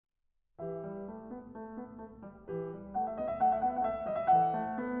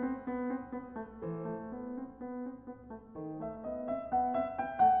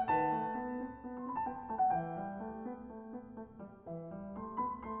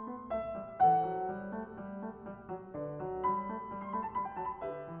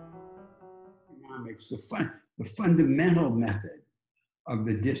words, the fundamental method of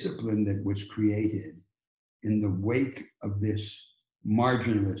the discipline that was created in the wake of this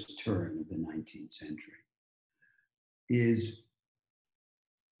marginalist turn of the 19th century is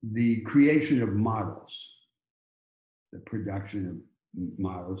the creation of models, the production of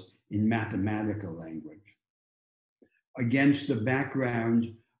models in mathematical language, against the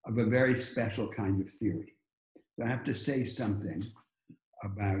background of a very special kind of theory. So I have to say something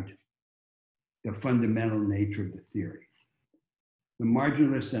about the fundamental nature of the theory. The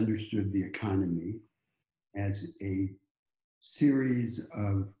marginalists understood the economy as a series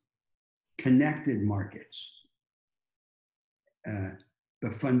of connected markets.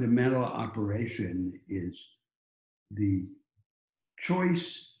 The fundamental operation is the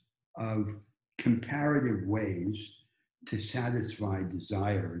choice of comparative ways to satisfy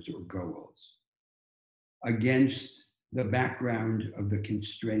desires or goals against the background of the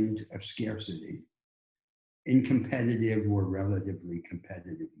constraint of scarcity in competitive or relatively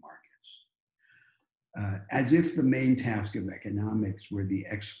competitive markets. As if the main task of economics were the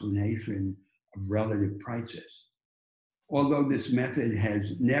explanation of relative prices, although this method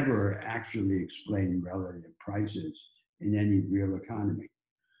has never actually explained relative prices in any real economy.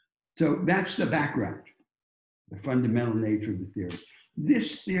 So that's the background, the fundamental nature of the theory.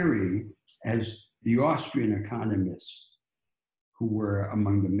 This theory, as the Austrian economists who were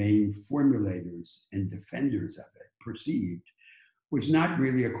among the main formulators and defenders of it perceived, was not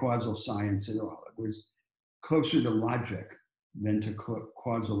really a causal science at all. It was closer to logic than to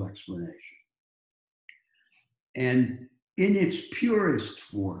causal explanation. And in its purest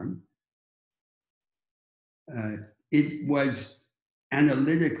form, it was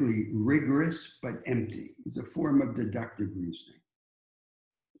analytically rigorous but empty. It was a form of deductive reasoning.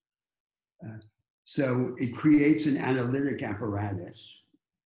 So it creates an analytic apparatus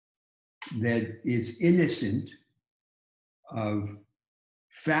that is innocent of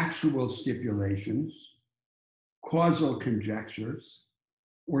factual stipulations, causal conjectures,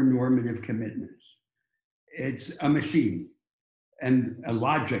 or normative commitments. It's a machine, and a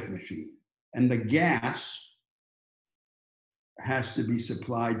logic machine. And the gas has to be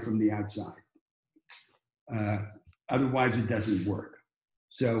supplied from the outside. Otherwise, it doesn't work.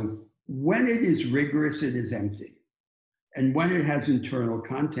 So when it is rigorous, it is empty. And when it has internal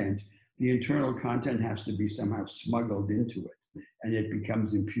content, the internal content has to be somehow smuggled into it, and it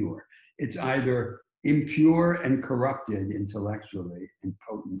becomes impure. It's either impure and corrupted intellectually and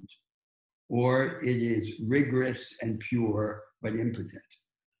potent, or it is rigorous and pure but impotent.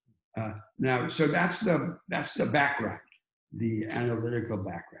 Now, so that's the background, the analytical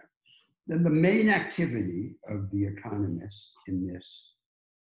background. Then the main activity of the economist in this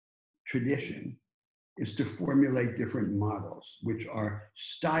tradition is to formulate different models, which are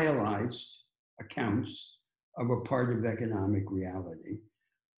stylized accounts of a part of economic reality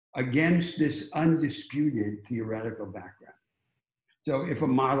against this undisputed theoretical background. So if a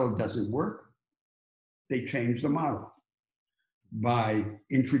model doesn't work, they change the model by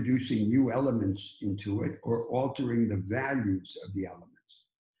introducing new elements into it or altering the values of the elements.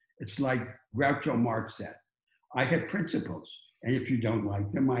 It's like Groucho Marx said, I have principles, and if you don't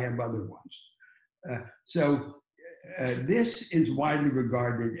like them, I have other ones. This is widely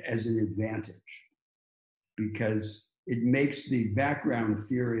regarded as an advantage because it makes the background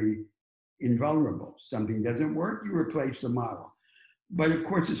theory invulnerable. Something doesn't work, you replace the model. But of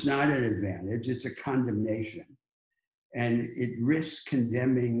course, it's not an advantage, it's a condemnation. And it risks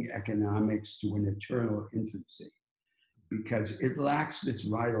condemning economics to an eternal infancy because it lacks this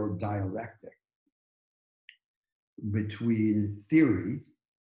vital dialectic between theory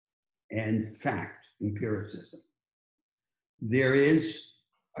and fact, empiricism. There is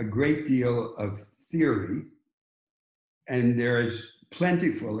a great deal of theory and there is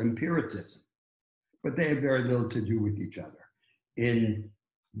plentiful empiricism, but they have very little to do with each other in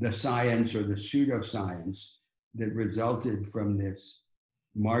the science or the pseudoscience that resulted from this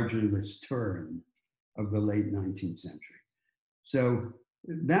marginalist turn of the late 19th century. So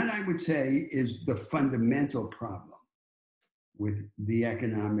that, I would say, is the fundamental problem with the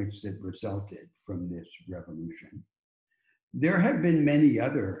economics that resulted from this revolution. There have been many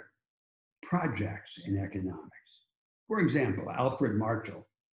other projects in economics. For example, Alfred Marshall,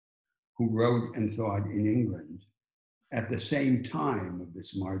 who wrote and thought in England at the same time of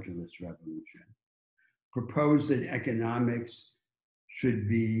this marginalist revolution, proposed that economics should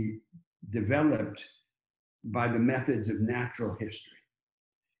be developed by the methods of natural history.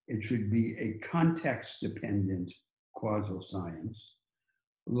 It should be a context-dependent causal science,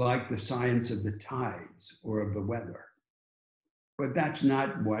 like the science of the tides or of the weather. But that's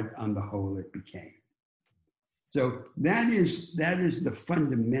not what, on the whole, it became. So that is the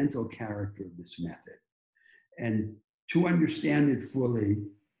fundamental character of this method. And to understand it fully,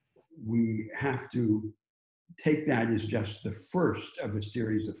 we have to take that as just the first of a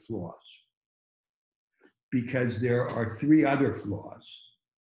series of flaws, because there are three other flaws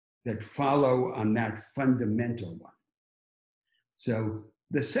that follow on that fundamental one. So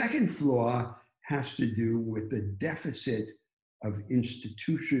the second flaw has to do with the deficit of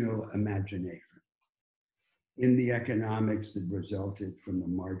institutional imagination in the economics that resulted from the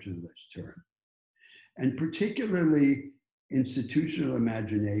marginalist term, and particularly institutional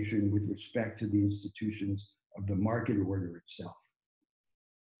imagination with respect to the institutions of the market order itself.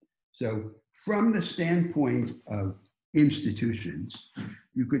 So from the standpoint of institutions,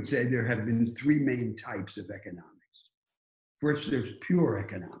 you could say there have been three main types of economics. First, there's pure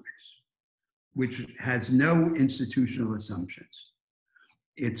economics, which has no institutional assumptions.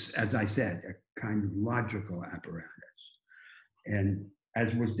 It's, as I said, a kind of logical apparatus. And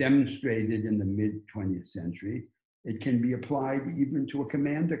as was demonstrated in the mid-20th century, it can be applied even to a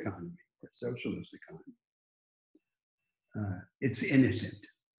command economy or socialist economy. It's innocent.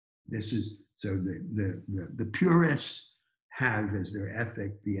 This is, so the purists have as their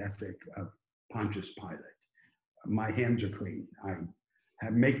ethic the ethic of Pontius Pilate. My hands are clean. I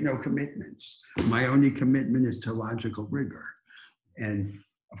make no commitments. My only commitment is to logical rigor. And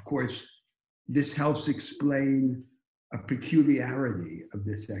of course, this helps explain a peculiarity of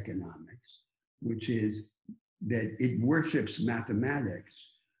this economics, which is that it worships mathematics,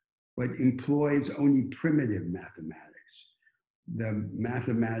 but employs only primitive mathematics. The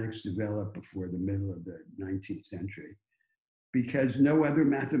mathematics developed before the middle of the 19th century, because no other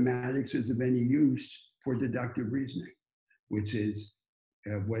mathematics is of any use for deductive reasoning, which is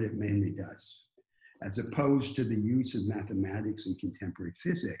what it mainly does, as opposed to the use of mathematics in contemporary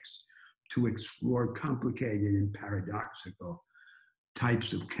physics to explore complicated and paradoxical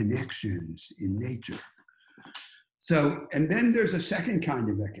types of connections in nature. So, and then there's a second kind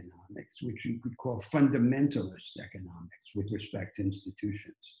of economics, which you could call fundamentalist economics with respect to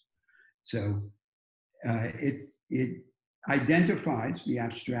institutions. So it identifies the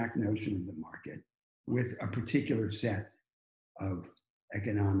abstract notion of the market with a particular set of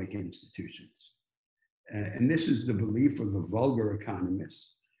economic institutions. And this is the belief of the vulgar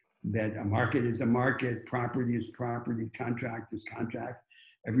economists, that a market is a market, property is property, contract is contract.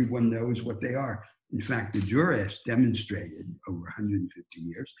 Everyone knows what they are. In fact, the jurists demonstrated over 150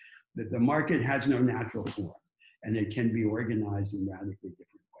 years that the market has no natural form and it can be organized in radically different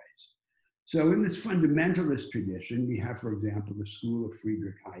ways. So in this fundamentalist tradition, we have, for example, the school of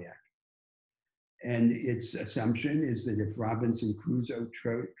Friedrich Hayek. And its assumption is that if Robinson Crusoe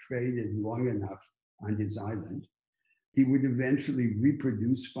traded long enough on his island, he would eventually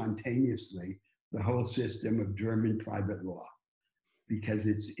reproduce spontaneously the whole system of German private law, because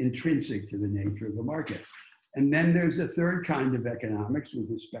it's intrinsic to the nature of the market. And then there's a third kind of economics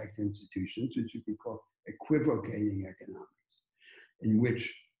with respect to institutions, which you could call equivocating economics, in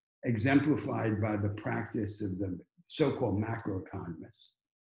which, exemplified by the practice of the so-called macroeconomists,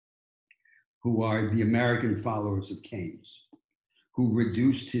 who are the American followers of Keynes, who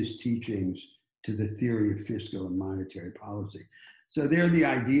reduced his teachings to the theory of fiscal and monetary policy. So there, the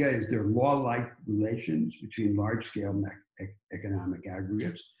idea is there are law-like relations between large-scale economic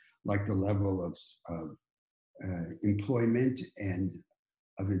aggregates, like the level of employment and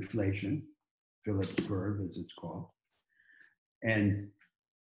of inflation, Phillips curve, as it's called. And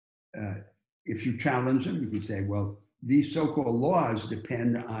if you challenge them, you can say, well, these so-called laws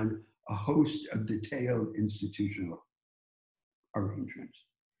depend on a host of detailed institutional arrangements.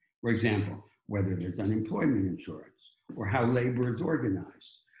 For example, whether there's unemployment insurance, or how labor is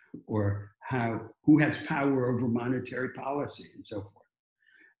organized, or who has power over monetary policy, and so forth.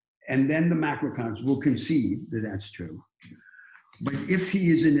 And then the macroeconomists will concede that that's true. But if he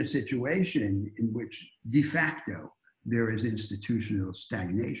is in a situation in which de facto there is institutional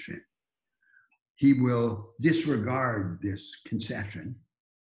stagnation, he will disregard this concession,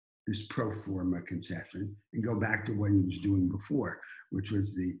 this pro forma concession, and go back to what he was doing before, which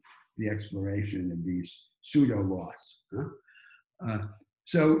was the exploration of these pseudo laws.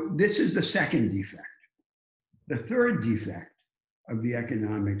 So this is the second defect. The third defect of the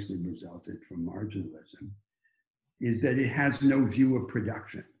economics that resulted from marginalism is that it has no view of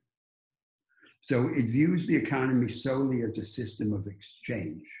production. So it views the economy solely as a system of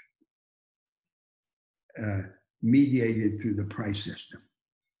exchange, mediated through the price system.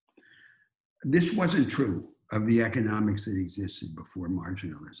 This wasn't true of the economics that existed before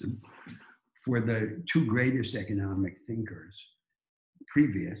marginalism. For the two greatest economic thinkers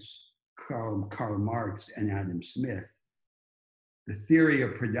previous, Karl Marx and Adam Smith, the theory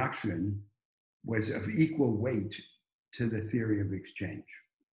of production was of equal weight to the theory of exchange.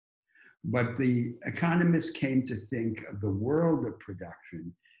 But the economists came to think of the world of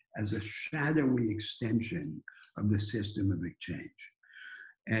production as a shadowy extension of the system of exchange.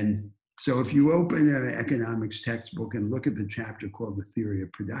 And so if you open an economics textbook and look at the chapter called The Theory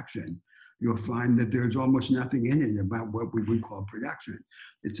of Production, you'll find that there's almost nothing in it about what we would call production.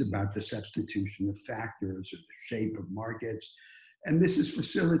 It's about the substitution of factors or the shape of markets. And this is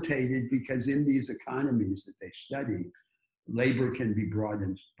facilitated because in these economies that they study, labor can be bought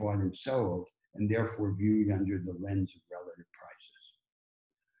and sold, and therefore viewed under the lens of relative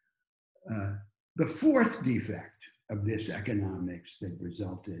prices. The fourth defect of this economics that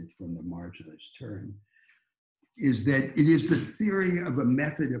resulted from the marginalist turn is that it is the theory of a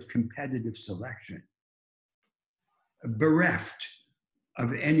method of competitive selection, bereft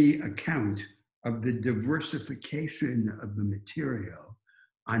of any account of the diversification of the material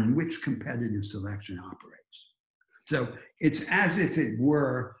on which competitive selection operates. So it's as if it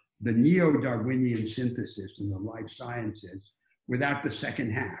were the neo-Darwinian synthesis in the life sciences without the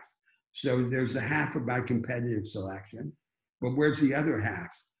second half. So there's a half about competitive selection, but where's the other half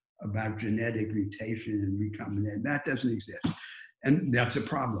about genetic mutation and recombination? That doesn't exist. And that's a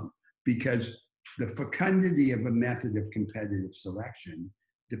problem because the fecundity of a method of competitive selection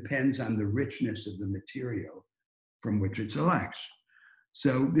depends on the richness of the material from which it selects.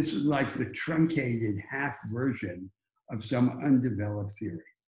 So this is like the truncated half version of some undeveloped theory.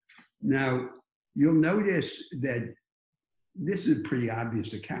 Now, you'll notice that this is a pretty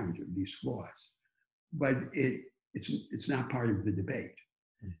obvious account of these flaws, but it's not part of the debate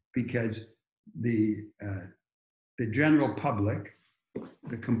because the general public,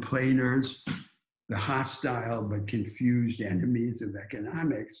 the complainers, the hostile but confused enemies of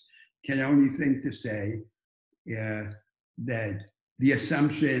economics can only think to say that the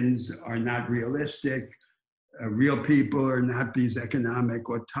assumptions are not realistic, real people are not these economic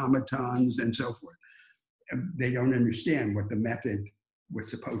automatons and so forth. They don't understand what the method was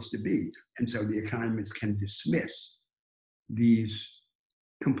supposed to be. And so the economists can dismiss these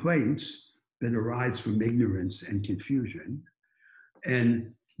complaints that arise from ignorance and confusion.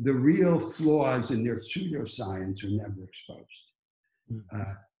 And the real flaws in their pseudoscience are never exposed.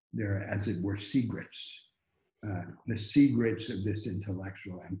 They're, as it were, secrets, the secrets of this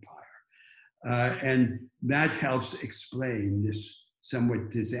intellectual empire. And that helps explain this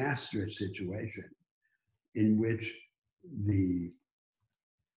somewhat disastrous situation in which the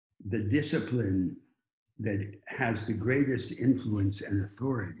discipline that has the greatest influence and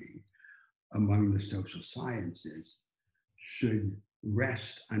authority among the social sciences should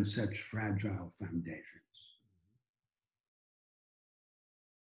rest on such fragile foundation.